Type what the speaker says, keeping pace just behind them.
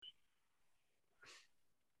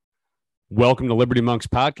Welcome to Liberty Monks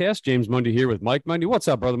Podcast. James Mundy here with Mike Mundy. What's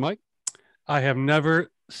up, brother Mike? I have never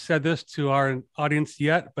said this to our audience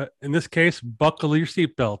yet, but in this case, buckle your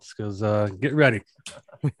seatbelts because get ready.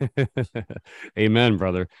 Amen,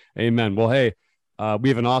 brother. Amen. Well, hey, we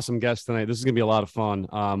have an awesome guest tonight. This is going to be a lot of fun.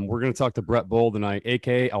 We're going to talk to Brett Bohl tonight,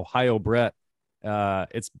 aka Ohio Brett.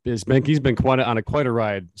 He's been quite a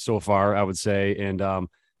ride so far, I would say. And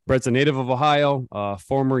Brett's a native of Ohio,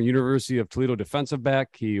 former University of Toledo defensive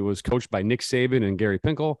back. He was coached by Nick Saban and Gary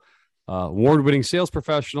Pinkel. Award-winning sales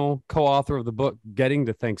professional, co-author of the book Getting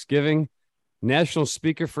to Thanksgiving, national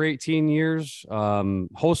speaker for 18 years,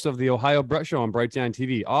 host of the Ohio Brett Show on Brighteon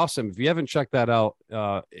TV. Awesome. If you haven't checked that out,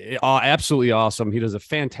 absolutely awesome. He does a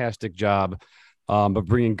fantastic job of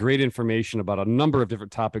bringing great information about a number of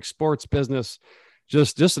different topics, sports, business,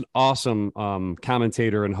 just an awesome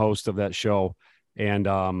commentator and host of that show. And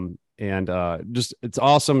just it's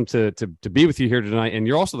awesome to be with you here tonight. And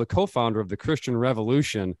you're also the co-founder of the Christian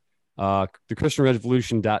Revolution,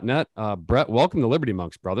 thechristianrevolution.net. Brett, welcome to Liberty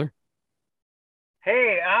Monks, brother.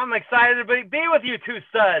 Hey, I'm excited to be with you two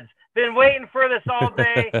studs. Been waiting for this all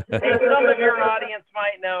day. Hey, some of your audience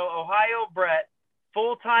might know Ohio Brett,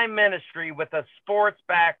 full-time ministry with a sports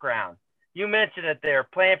background. You mentioned it there,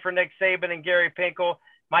 playing for Nick Saban and Gary Pinkel.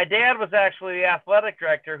 My dad was actually the athletic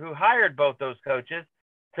director who hired both those coaches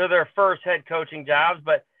to their first head coaching jobs,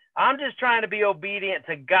 but I'm just trying to be obedient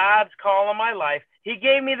to God's call on my life. He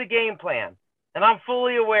gave me the game plan, and I'm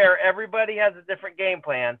fully aware everybody has a different game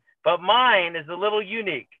plan, but mine is a little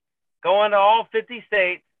unique. Going to all 50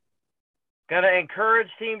 states, going to encourage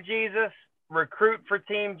Team Jesus, recruit for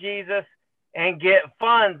Team Jesus, and get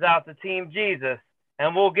funds out to Team Jesus,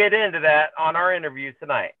 and we'll get into that on our interview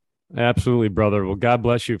tonight. Absolutely, brother. Well, God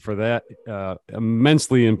bless you for that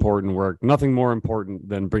immensely important work. Nothing more important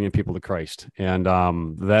than bringing people to Christ. And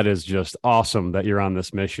that is just awesome that you're on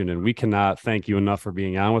this mission. And we cannot thank you enough for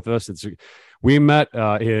being on with us. We met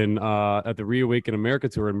at the Reawaken America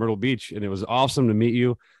tour in Myrtle Beach, and it was awesome to meet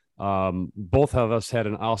you. Both of us had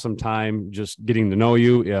an awesome time just getting to know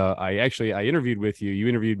you. I interviewed with you. You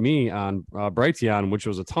interviewed me on Brighteon, which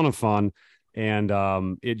was a ton of fun. And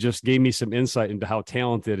it just gave me some insight into how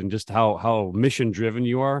talented and just how mission driven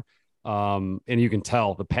you are. And you can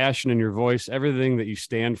tell the passion in your voice, everything that you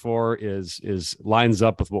stand for is lines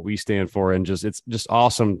up with what we stand for. And it's just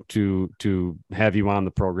awesome to have you on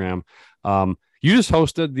the program. You just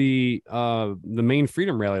hosted the Maine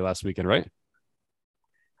Freedom Rally last weekend, right?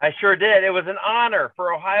 I sure did. It was an honor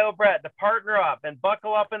for Ohio Brett to partner up and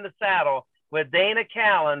buckle up in the saddle with Dana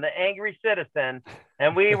Callan, the angry citizen,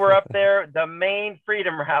 and we were up there, the Maine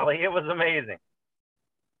Freedom Rally. It was amazing.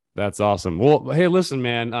 That's awesome. Well, hey, listen,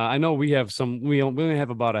 man, I know we only have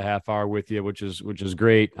about a half hour with you, which is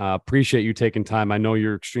great. Appreciate you taking time. I know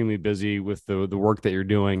you're extremely busy with the work that you're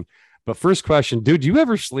doing, but first question, dude, do you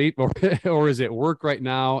ever sleep or is it work right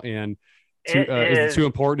now? And is it too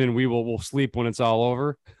important and we'll sleep when it's all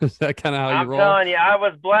over? Is that kind of how you roll? I'm telling you, I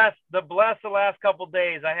was blessed the last couple of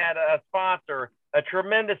days. I had a sponsor, a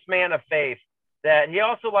tremendous man of faith, that he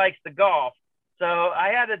also likes to golf. So I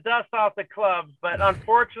had to dust off the clubs, but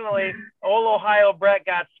unfortunately, old Ohio Brett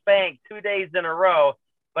got spanked 2 days in a row.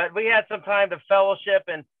 But we had some time to fellowship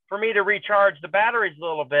and for me to recharge the batteries a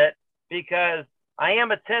little bit, because I am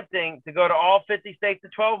attempting to go to all 50 states in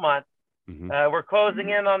 12 months. Mm-hmm. We're closing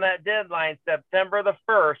in on that deadline, September the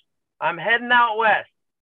 1st. I'm heading out west.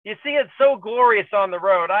 You see, it's so glorious on the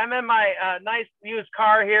road. I'm in my nice used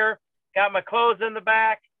car here, got my clothes in the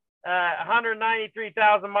back,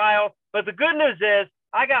 193,000 miles. But the good news is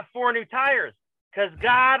I got 4 new tires because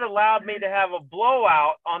God allowed me to have a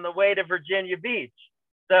blowout on the way to Virginia Beach.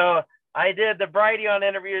 So I did the Brighteon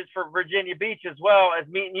interviews for Virginia Beach as well as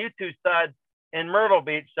meeting you two studs in Myrtle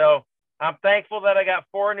Beach. So I'm thankful that I got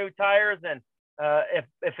 4 new tires, and if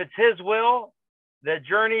it's his will, the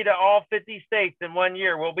journey to all 50 states in 1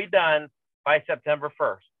 year will be done by September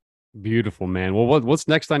 1st. Beautiful, man. Well, what's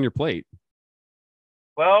next on your plate?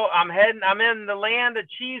 Well, I'm in the land of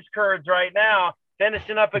cheese curds right now,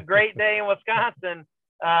 finishing up a great day in Wisconsin.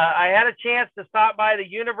 I had a chance to stop by the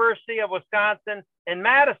University of Wisconsin in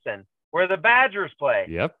Madison, where the Badgers play.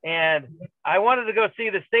 Yep. And I wanted to go see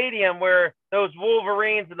the stadium where those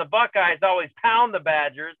Wolverines and the Buckeyes always pound the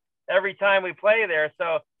Badgers every time we play there.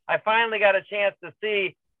 So I finally got a chance to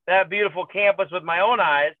see that beautiful campus with my own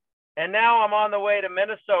eyes. And now I'm on the way to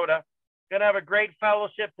Minnesota. Going to have a great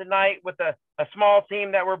fellowship tonight with a small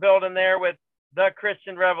team that we're building there with the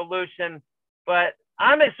Christian Revolution. But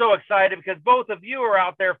I'm so excited because both of you are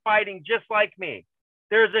out there fighting just like me.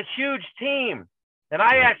 There's a huge team. And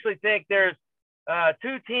I actually think there's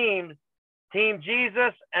 2 teams Team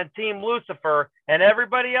Jesus and Team Lucifer, and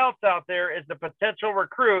everybody else out there is the potential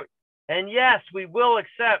recruit. And yes, we will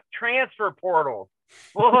accept transfer portals.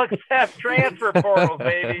 We'll accept transfer portals,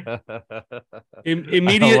 baby.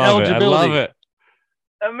 Immediate eligibility. I love it.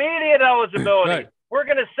 Immediate eligibility. Right. We're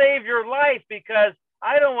going to save your life, because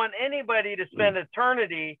I don't want anybody to spend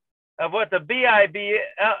eternity of what the BIBLE,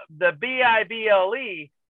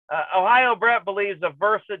 Ohio Brett believes a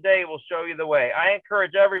verse a day will show you the way. I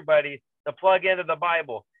encourage everybody to plug into the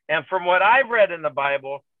Bible. And from what I've read in the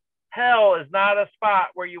Bible, hell is not a spot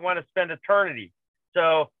where you want to spend eternity.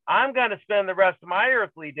 So I'm going to spend the rest of my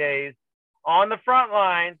earthly days on the front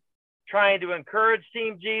line trying to encourage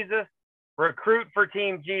Team Jesus, recruit for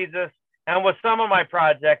Team Jesus, and with some of my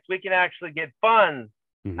projects, we can actually get funds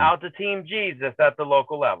out to Team Jesus at the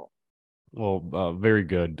local level. Well, very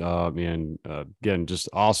good, and again, just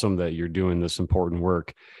awesome that you're doing this important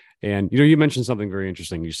work. And you mentioned something very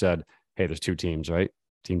interesting. You said, "Hey, there's two teams, right?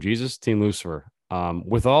 Team Jesus, Team Lucifer."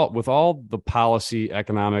 With all the policy,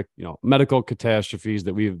 economic, medical catastrophes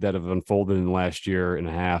that have unfolded in the last year and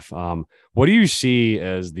a half, what do you see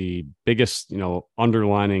as the biggest,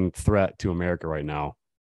 underlining threat to America right now?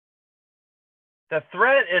 The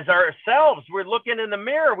threat is ourselves. We're looking in the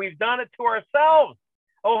mirror. We've done it to ourselves.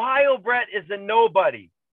 Ohio Brett is a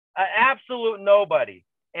nobody, an absolute nobody.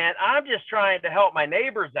 And I'm just trying to help my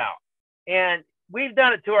neighbors out. And we've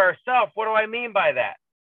done it to ourselves. What do I mean by that?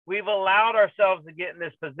 We've allowed ourselves to get in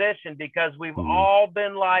this position because we've all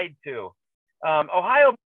been lied to.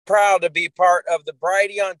 Ohio, proud to be part of the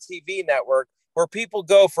Brighteon TV network, where people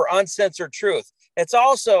go for uncensored truth. It's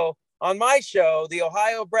also on my show, the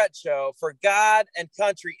Ohio Brett Show, for God and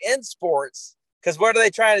country in sports. Because what are they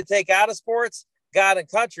trying to take out of sports? God and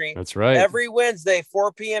country. That's right. Every Wednesday,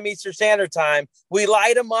 4 p.m. Eastern Standard Time, we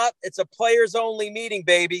light them up. It's a players only meeting,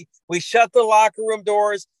 baby. We shut the locker room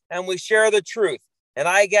doors and we share the truth. And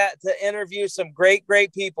I got to interview some great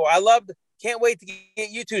people. Can't wait to get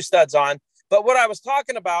you two studs on. But what I was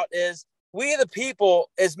talking about is we the people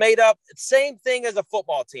is made up, same thing as a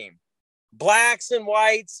football team. Blacks and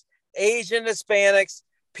whites, Asian, Hispanics,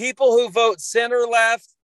 people who vote center left,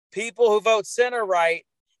 people who vote center right.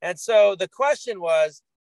 And so the question was,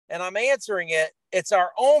 and I'm answering it, it's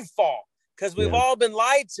our own fault because we've all been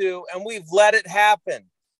lied to and we've let it happen.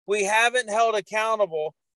 We haven't held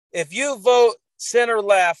accountable. If you vote center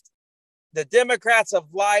left, the Democrats have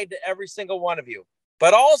lied to every single one of you.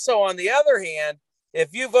 But also on the other hand,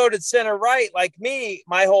 if you voted center right, like me,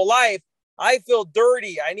 my whole life, I feel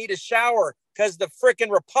dirty. I need a shower because the freaking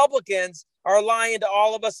Republicans are lying to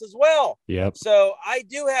all of us as well. Yep. So I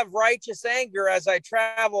do have righteous anger as I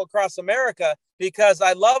travel across America because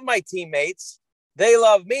I love my teammates. They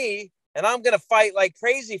love me, and I'm going to fight like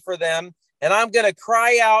crazy for them. And I'm going to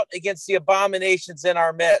cry out against the abominations in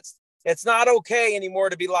our midst. It's not okay anymore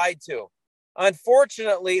to be lied to.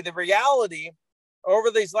 Unfortunately, the reality over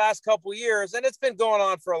these last couple of years, and it's been going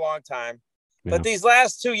on for a long time, but these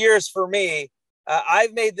last 2 years for me,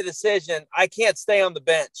 I've made the decision I can't stay on the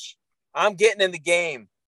bench. I'm getting in the game.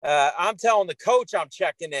 I'm telling the coach I'm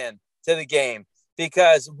checking in to the game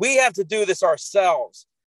because we have to do this ourselves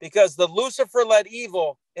because the Lucifer-led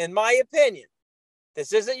evil, in my opinion,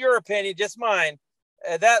 this isn't your opinion, just mine,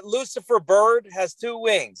 that Lucifer bird has two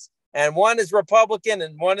wings and one is Republican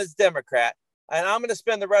and one is Democrat. And I'm going to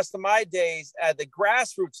spend the rest of my days at the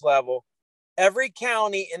grassroots level. Every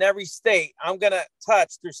county in every state, I'm going to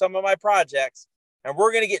touch through some of my projects, and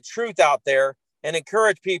we're going to get truth out there and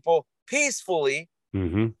encourage people peacefully.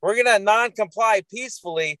 We're going to non-comply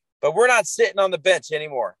peacefully, but we're not sitting on the bench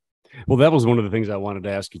anymore. Well, that was one of the things I wanted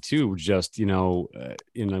to ask you too. Just,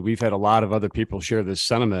 we've had a lot of other people share this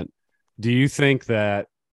sentiment. Do you think that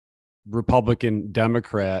Republican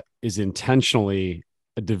Democrat is intentionally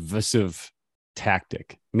a divisive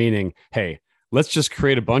tactic, meaning, hey, let's just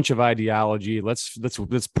create a bunch of ideology. Let's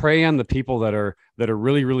prey on the people that are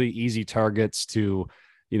really, really easy targets to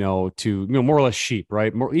more or less sheep,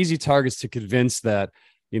 right? More easy targets to convince that,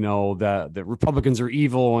 that Republicans are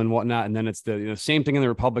evil and whatnot. And then it's the same thing on the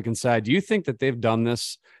Republican side. Do you think that they've done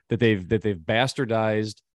this, that they've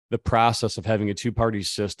bastardized the process of having a two-party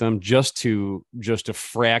system just to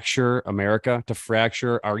fracture America, to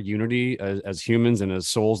fracture our unity as humans and as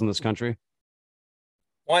souls in this country?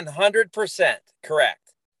 100%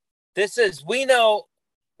 correct. We know,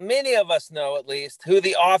 many of us know at least, who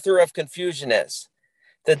the author of confusion is.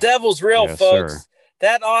 The devil's real, yes, folks. Sir.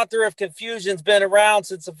 That author of confusion's been around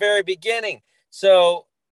since the very beginning. So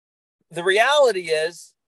the reality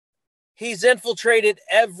is he's infiltrated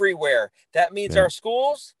everywhere. That means our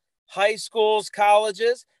schools, high schools,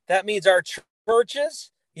 colleges. That means our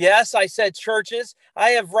churches. Yes, I said churches.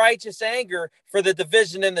 I have righteous anger for the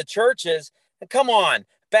division in the churches. And come on,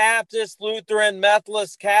 Baptist, Lutheran,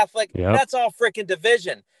 Methodist, Catholic, Yep. that's all freaking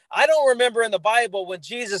division. I don't remember in the Bible when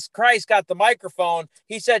Jesus Christ got the microphone,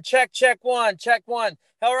 he said, check, check one, check one.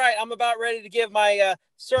 All right, I'm about ready to give my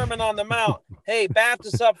Sermon on the Mount. Hey,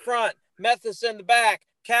 Baptists up front, Methodists in the back,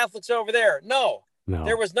 Catholics over there. No,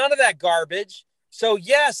 there was none of that garbage. So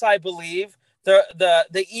yes, I believe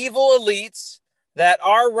the evil elites that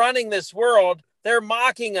are running this world, they're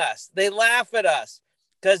mocking us. They laugh at us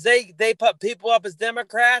because they put people up as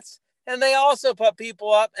Democrats, and they also put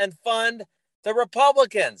people up and fund the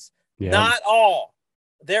Republicans. Yep. Not all.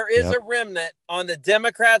 There is Yep. a remnant on the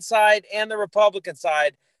Democrat side and the Republican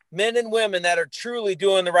side, men and women that are truly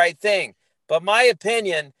doing the right thing. But my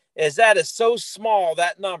opinion is that is so small,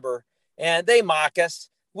 that number, and they mock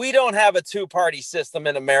us. We don't have a two-party system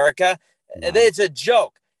in America. No. It's a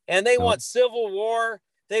joke. And they No. want civil war.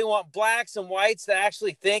 They want blacks and whites to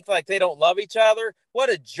actually think like they don't love each other.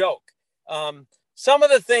 What a joke. Some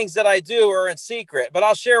of the things that I do are in secret, but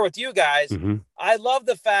I'll share with you guys. Mm-hmm. I love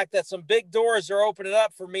the fact that some big doors are opening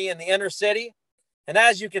up for me in the inner city. And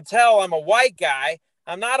as you can tell, I'm a white guy.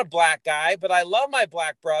 I'm not a black guy, but I love my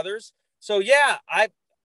black brothers. So yeah,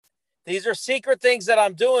 these are secret things that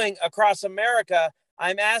I'm doing across America.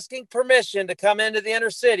 I'm asking permission to come into the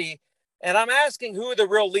inner city, and I'm asking who are the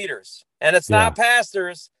real leaders. And it's not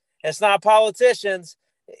pastors. It's not politicians.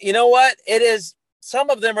 You know what? It is.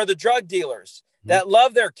 Some of them are the drug dealers that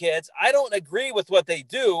love their kids. I don't agree with what they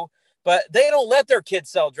do, but they don't let their kids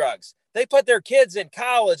sell drugs. They put their kids in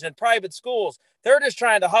college and private schools. They're just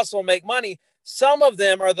trying to hustle and make money. Some of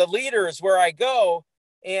them are the leaders where I go,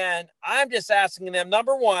 and I'm just asking them,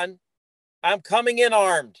 number one, I'm coming in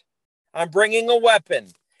armed. I'm bringing a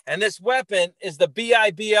weapon, and this weapon is the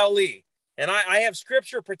Bible. And I have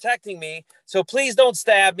scripture protecting me, so please don't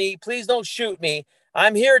stab me. Please don't shoot me.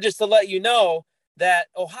 I'm here just to let you know that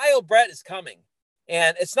Ohio Brett is coming.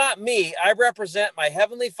 And it's not me. I represent my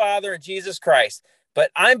Heavenly Father and Jesus Christ. But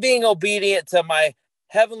I'm being obedient to my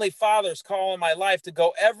Heavenly Father's call in my life to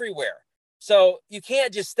go everywhere. So you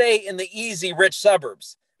can't just stay in the easy, rich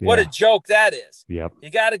suburbs. What a joke that is. Yep. You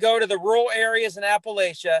got to go to the rural areas in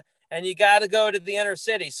Appalachia, and you got to go to the inner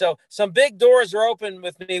city. So some big doors are open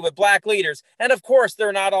with me with black leaders. And of course,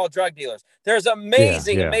 they're not all drug dealers. There's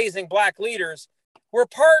amazing black leaders. We're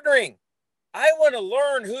partnering. I want to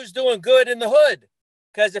learn who's doing good in the hood.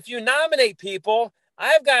 Because if you nominate people,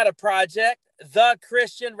 I've got a project,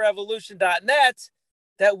 thechristianrevolution.net,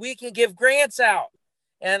 that we can give grants out.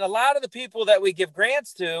 And a lot of the people that we give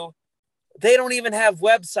grants to, they don't even have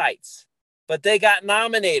websites, but they got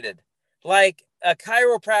nominated. Like a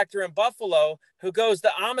chiropractor in Buffalo who goes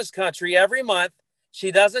to Amish country every month.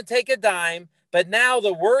 She doesn't take a dime, but now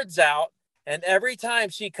the word's out. And every time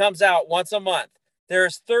she comes out once a month,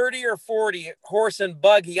 there's 30 or 40 horse and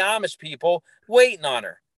buggy Amish people waiting on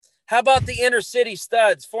her. How about the inner city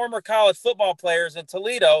studs, former college football players in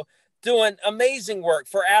Toledo doing amazing work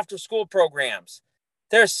for after school programs?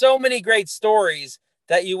 There's so many great stories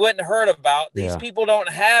that you wouldn't have heard about. These people don't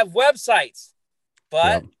have websites,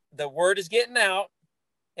 but the word is getting out.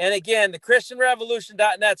 And again, the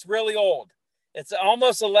christianrevolution.net's really old. It's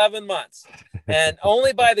almost 11 months. And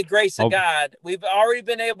only by the grace of God, we've already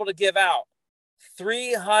been able to give out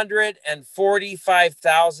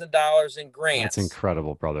 $345,000 in grants. That's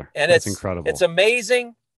incredible, brother. And that's incredible. It's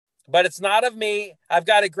amazing, but it's not of me. I've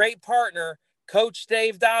got a great partner, Coach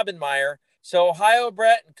Dave Dobbenmeyer. So Ohio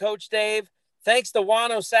Brett and Coach Dave, thanks to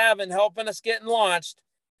Wano Savin helping us getting launched,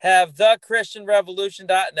 have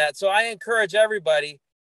thechristianrevolution.net. So I encourage everybody,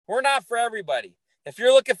 we're not for everybody. If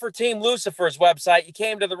you're looking for Team Lucifer's website, you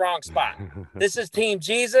came to the wrong spot. This is Team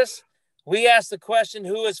Jesus. We asked the question,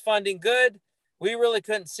 who is funding good? We really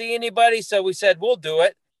couldn't see anybody, so we said, we'll do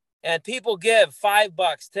it. And people give $5,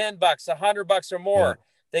 $10, $100 or more. Yeah.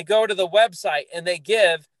 They go to the website and they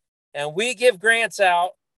give, and we give grants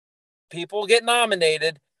out. People get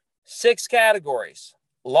nominated. 6 categories.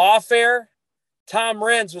 Lawfare. Tom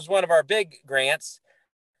Renz was one of our big grants.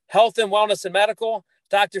 Health and wellness and medical.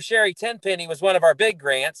 Dr. Sherry Tenpenny was one of our big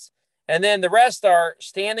grants. And then the rest are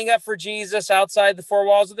standing up for Jesus outside the 4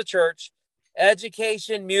 walls of the church,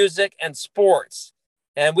 education, music, and sports.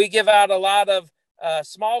 And we give out a lot of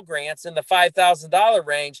small grants in the $5,000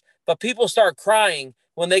 range, but people start crying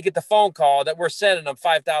when they get the phone call that we're sending them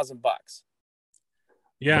 $5,000.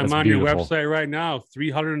 Yeah, that's I'm on beautiful. Your website right now,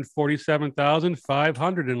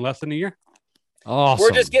 347,500 in less than a year. Awesome.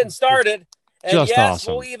 We're just getting started. And just yes,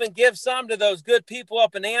 awesome. We'll even give some to those good people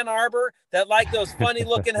up in Ann Arbor that like those funny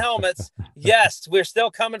looking helmets. Yes, we're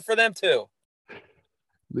still coming for them too.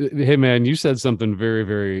 Hey man, you said something very,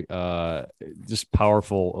 very just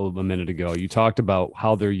powerful a minute ago. You talked about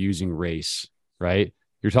how they're using race, right?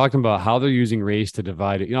 You're talking about how they're using race to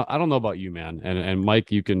divide it. I don't know about you, man, and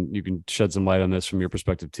Mike, you can shed some light on this from your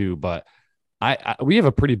perspective too. But we have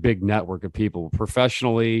a pretty big network of people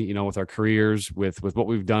professionally, with our careers, with what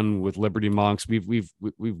we've done with Liberty Monks.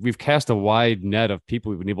 We've cast a wide net of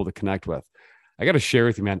people we've been able to connect with. I got to share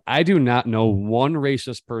with you, man. I do not know one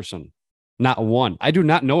racist person. Not one. I do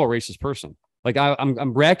not know a racist person. Like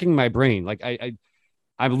I'm racking my brain. Like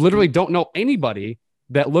I literally don't know anybody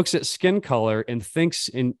that looks at skin color and thinks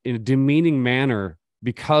in a demeaning manner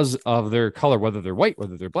because of their color, whether they're white,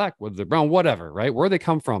 whether they're black, whether they're brown, whatever, right? Where they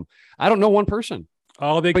come from. I don't know one person.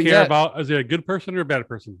 All they care about is it a good person or a bad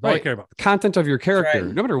person? All they care about. The content of your character,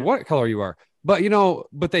 no matter what color you are. But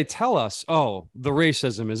but they tell us, oh, the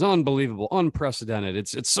racism is unbelievable, unprecedented.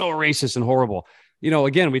 It's so racist and horrible.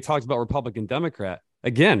 Again, we talked about Republican Democrat.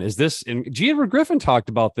 Again, is this? And G. Edward Griffin talked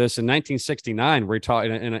about this in 1969, where he talked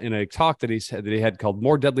in a talk that he had called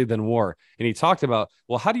 "More Deadly Than War," and he talked about,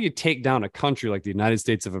 well, how do you take down a country like the United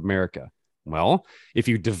States of America? Well, if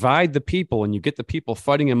you divide the people and you get the people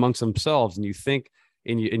fighting amongst themselves, and you think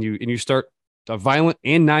and you start a violent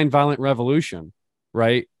and non-violent revolution,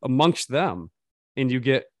 right, amongst them, and you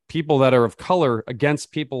get people that are of color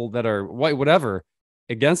against people that are white, whatever,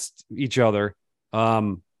 against each other.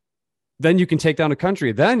 Then you can take down a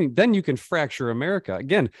country. Then you can fracture America.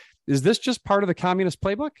 Again, is this just part of the communist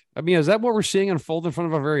playbook? I mean, is that what we're seeing unfold in front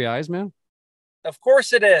of our very eyes, man? Of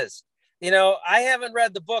course it is. I haven't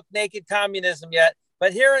read the book Naked Communism yet,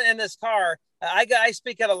 but here in this car, I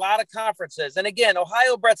speak at a lot of conferences. And again,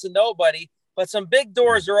 Ohio Brett's a nobody, but some big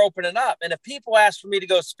doors are opening up. And if people ask for me to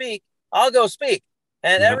go speak, I'll go speak.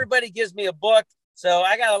 And everybody gives me a book. So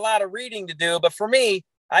I got a lot of reading to do. But for me,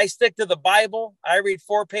 I stick to the Bible. I read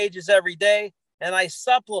 4 pages every day, and I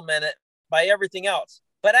supplement it by everything else.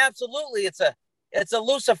 But absolutely, it's a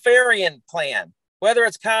Luciferian plan, whether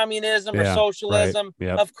it's communism or socialism. Right.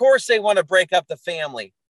 Yep. Of course, they want to break up the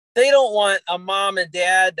family. They don't want a mom and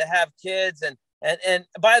dad to have kids. And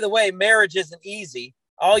by the way, marriage isn't easy.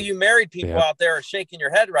 All you married people out there are shaking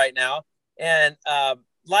your head right now. And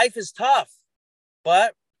life is tough,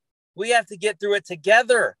 but we have to get through it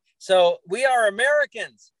together. So we are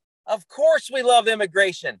Americans. Of course, we love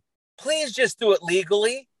immigration. Please just do it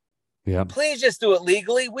legally. Yeah. Please just do it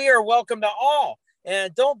legally. We are welcome to all.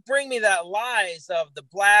 And don't bring me that lies of the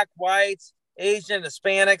black, whites, Asian,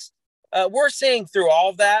 Hispanics. We're seeing through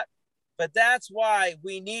all of that. But that's why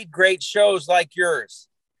we need great shows like yours.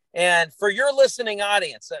 And for your listening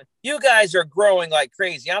audience, you guys are growing like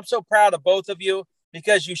crazy. I'm so proud of both of you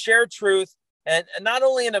because you share truth. And not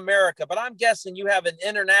only in America, but I'm guessing you have an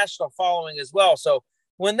international following as well. So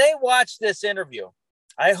when they watch this interview,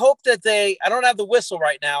 I hope that I don't have the whistle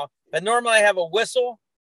right now, but normally I have a whistle.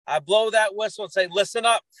 I blow that whistle and say, listen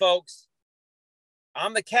up, folks.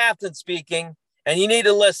 I'm the captain speaking, and you need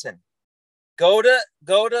to listen. Go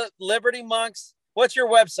to Liberty Monks. What's your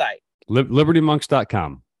website?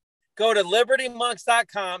 LibertyMonks.com. Go to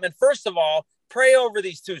LibertyMonks.com. And first of all, pray over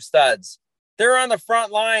these 2 studs. They're on the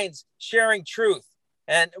front lines sharing truth.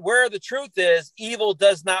 And where the truth is, evil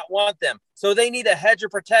does not want them. So they need a hedge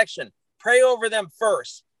of protection. Pray over them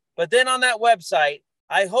first. But then on that website,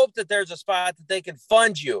 I hope that there's a spot that they can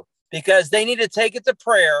fund you because they need to take it to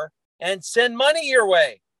prayer and send money your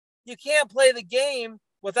way. You can't play the game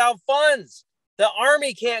without funds. The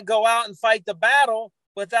army can't go out and fight the battle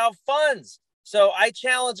without funds. So I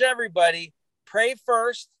challenge everybody, pray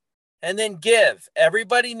first. And then give.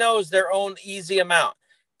 Everybody knows their own easy amount.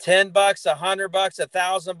 $10, $100,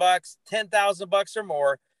 $1,000, $10,000 or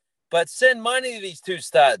more. But send money to these 2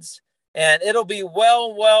 studs. And it'll be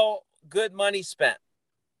well, good money spent.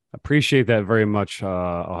 Appreciate that very much,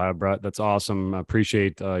 Ohio Brett. That's awesome. I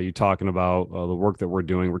appreciate you talking about the work that we're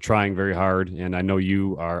doing. We're trying very hard. And I know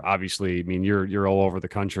you are obviously, you're all over the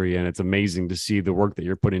country. And it's amazing to see the work that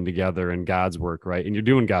you're putting together and God's work, right? And you're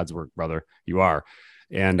doing God's work, brother. You are.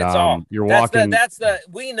 And you're walking.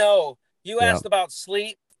 We know you asked about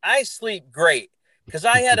sleep. I sleep great because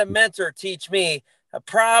I had a mentor teach me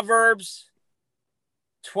Proverbs.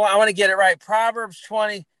 I want to get it right. Proverbs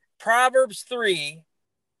 20, Proverbs 3.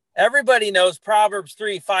 Everybody knows Proverbs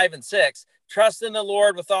 3, 5, and 6. Trust in the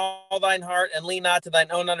Lord with all thine heart and lean not to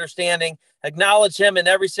thine own understanding. Acknowledge him in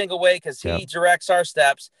every single way because he directs our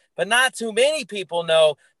steps. But not too many people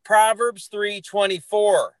know Proverbs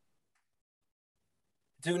 3:24.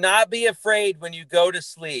 Do not be afraid when you go to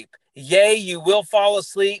sleep. Yea, you will fall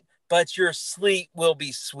asleep, but your sleep will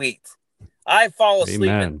be sweet. I fall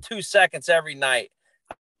asleep in 2 seconds every night.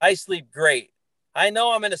 I sleep great. I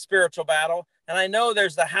know I'm in a spiritual battle, and I know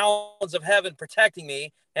there's the hounds of heaven protecting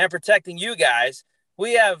me and protecting you guys.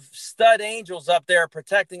 We have stud angels up there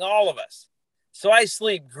protecting all of us. So I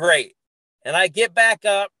sleep great. And I get back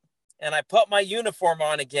up and I put my uniform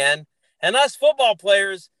on again. And us football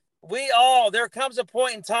players, there comes a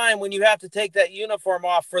point in time when you have to take that uniform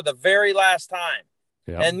off for the very last time.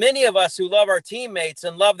 Yep. And many of us who love our teammates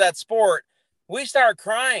and love that sport, we start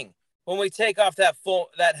crying when we take off that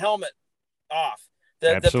helmet off,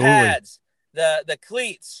 the pads, the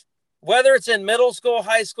cleats. Whether it's in middle school,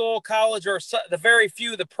 high school, college, or the very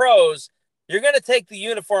few, the pros, you're going to take the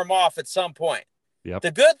uniform off at some point. Yep. The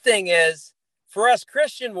good thing is, for us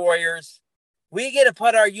Christian warriors, we get to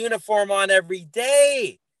put our uniform on every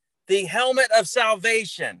day. The helmet of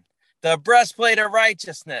salvation, the breastplate of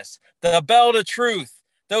righteousness, the belt of truth,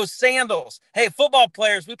 those sandals. Hey, football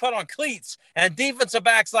players, we put on cleats, and defensive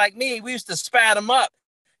backs like me, we used to spat them up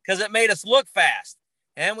because it made us look fast.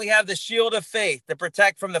 And we have the shield of faith to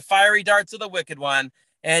protect from the fiery darts of the wicked one.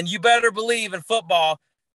 And you better believe in football,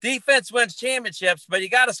 defense wins championships, but you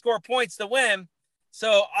got to score points to win.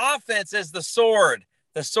 So offense is the sword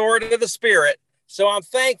of the Spirit. So I'm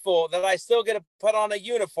thankful that I still get to put on a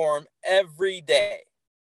uniform every day.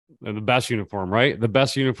 And the best uniform, right? The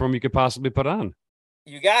best uniform you could possibly put on.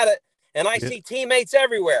 You got it. And I see teammates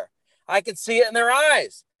everywhere. I can see it in their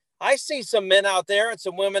eyes. I see some men out there and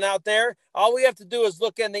some women out there. All we have to do is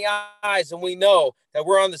look in the eyes and we know that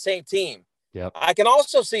we're on the same team. Yep. I can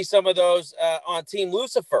also see some of those on Team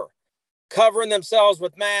Lucifer covering themselves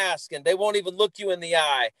with masks, and they won't even look you in the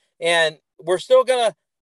eye. And we're still gonna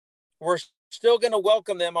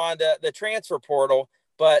welcome them on the transfer portal,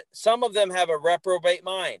 but some of them have a reprobate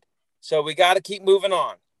mind. So we got to keep moving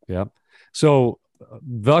on. Yep. So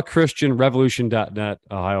thechristianrevolution.net,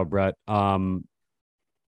 Ohio Brett,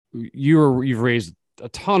 you've raised a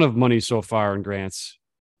ton of money so far in grants.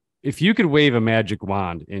 If you could wave a magic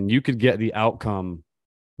wand and you could get the outcome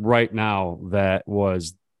right now that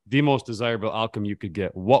was the most desirable outcome you could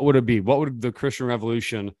get, what would it be? What would the Christian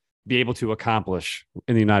Revolution be able to accomplish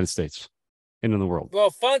in the United States and in the world? Well,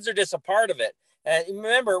 funds are just a part of it. And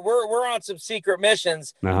remember, we're on some secret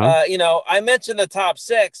missions. I mentioned the top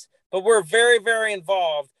 6, but we're very, very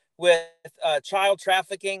involved with child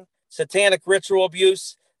trafficking, satanic ritual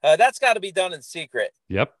abuse. That's got to be done in secret.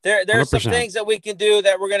 Yep. There's some things that we can do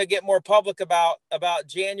that we're going to get more public about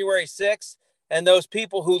January 6th and those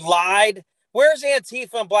people who lied. Where's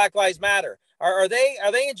Antifa and Black Lives Matter? Are they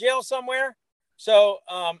in jail somewhere? So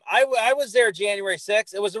I was there January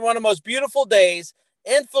 6th. It was one of the most beautiful days,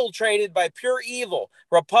 infiltrated by pure evil,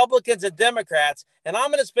 Republicans and Democrats. And I'm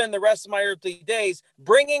going to spend the rest of my earthly days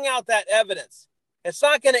bringing out that evidence. It's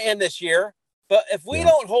not going to end this year, but if we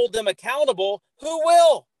don't hold them accountable, who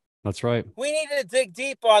will? That's right. We need to dig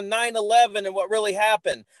deep on 9/11 and what really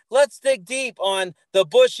happened. Let's dig deep on the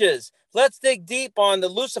Bushes. Let's dig deep on the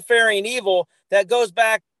Luciferian evil that goes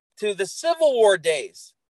back to the Civil War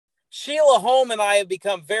days. Sheila Holm and I have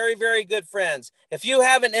become very, very good friends. If you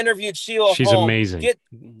haven't interviewed Sheila she's Holm, amazing.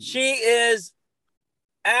 She is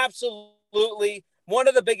absolutely one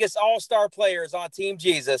of the biggest all-star players on Team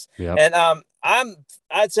Jesus. Yep. And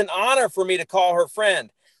it's an honor for me to call her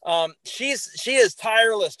friend. She is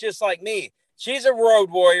tireless, just like me. She's a road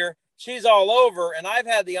warrior. She's all over. And I've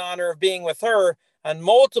had the honor of being with her on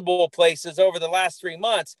multiple places over the last 3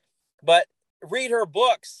 months, but read her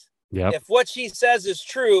books. Yep. If what she says is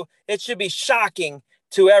true, it should be shocking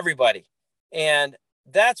to everybody. And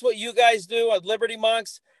that's what you guys do at Liberty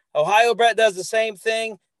Monks. Ohio Brett does the same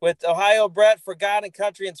thing with Ohio Brett for God and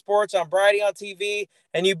Country and Sports on Variety on TV.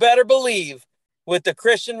 And you better believe with the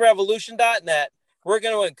ChristianRevolution.net, we're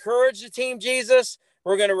going to encourage the Team Jesus.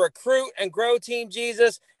 We're going to recruit and grow Team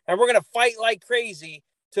Jesus. And we're going to fight like crazy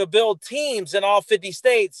to build teams in all 50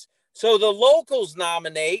 states. So the locals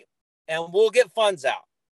nominate and we'll get funds out.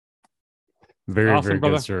 Very, awesome, very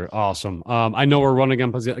brother. good, sir. Awesome. I know we're running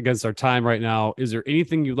against our time right now. Is there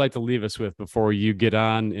anything you'd like to leave us with before you get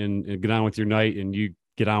on and get on with your night and you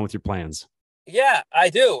get on with your plans? Yeah, I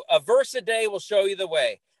do. A verse a day will show you the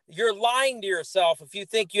way. You're lying to yourself if you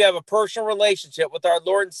think you have a personal relationship with our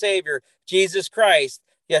Lord and Savior, Jesus Christ,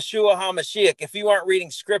 Yeshua HaMashiach, if you aren't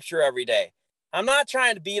reading scripture every day. I'm not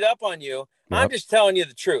trying to beat up on you. Yep. I'm just telling you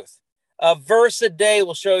the truth. A verse a day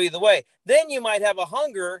will show you the way. Then you might have a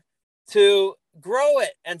hunger to grow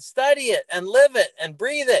it and study it and live it and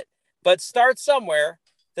breathe it, but start somewhere.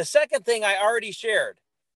 The second thing I already shared,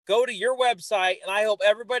 go to your website, and I hope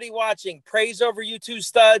everybody watching prays over you two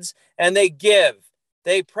studs and they give.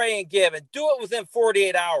 They pray and give and do it within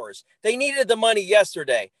 48 hours. They needed the money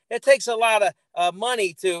yesterday. It takes a lot of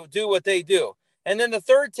money to do what they do. And then the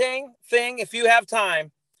third thing, if you have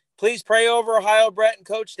time, please pray over Ohio Brett and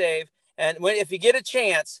Coach Dave. And if you get a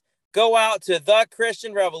chance, go out to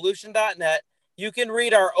thechristianrevolution.net. You can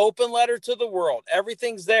read our open letter to the world.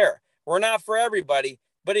 Everything's there. We're not for everybody,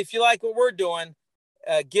 but if you like what we're doing,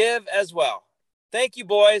 give as well. Thank you,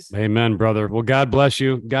 boys. Amen, brother. Well, God bless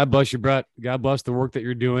you. God bless you, Brett. God bless the work that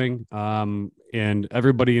you're doing, and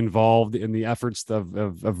everybody involved in the efforts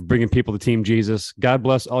of bringing people to Team Jesus. God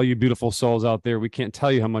bless all you beautiful souls out there. We can't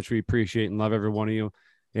tell you how much we appreciate and love every one of you.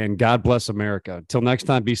 And God bless America. Until next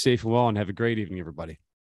time, be safe and well, and have a great evening, everybody.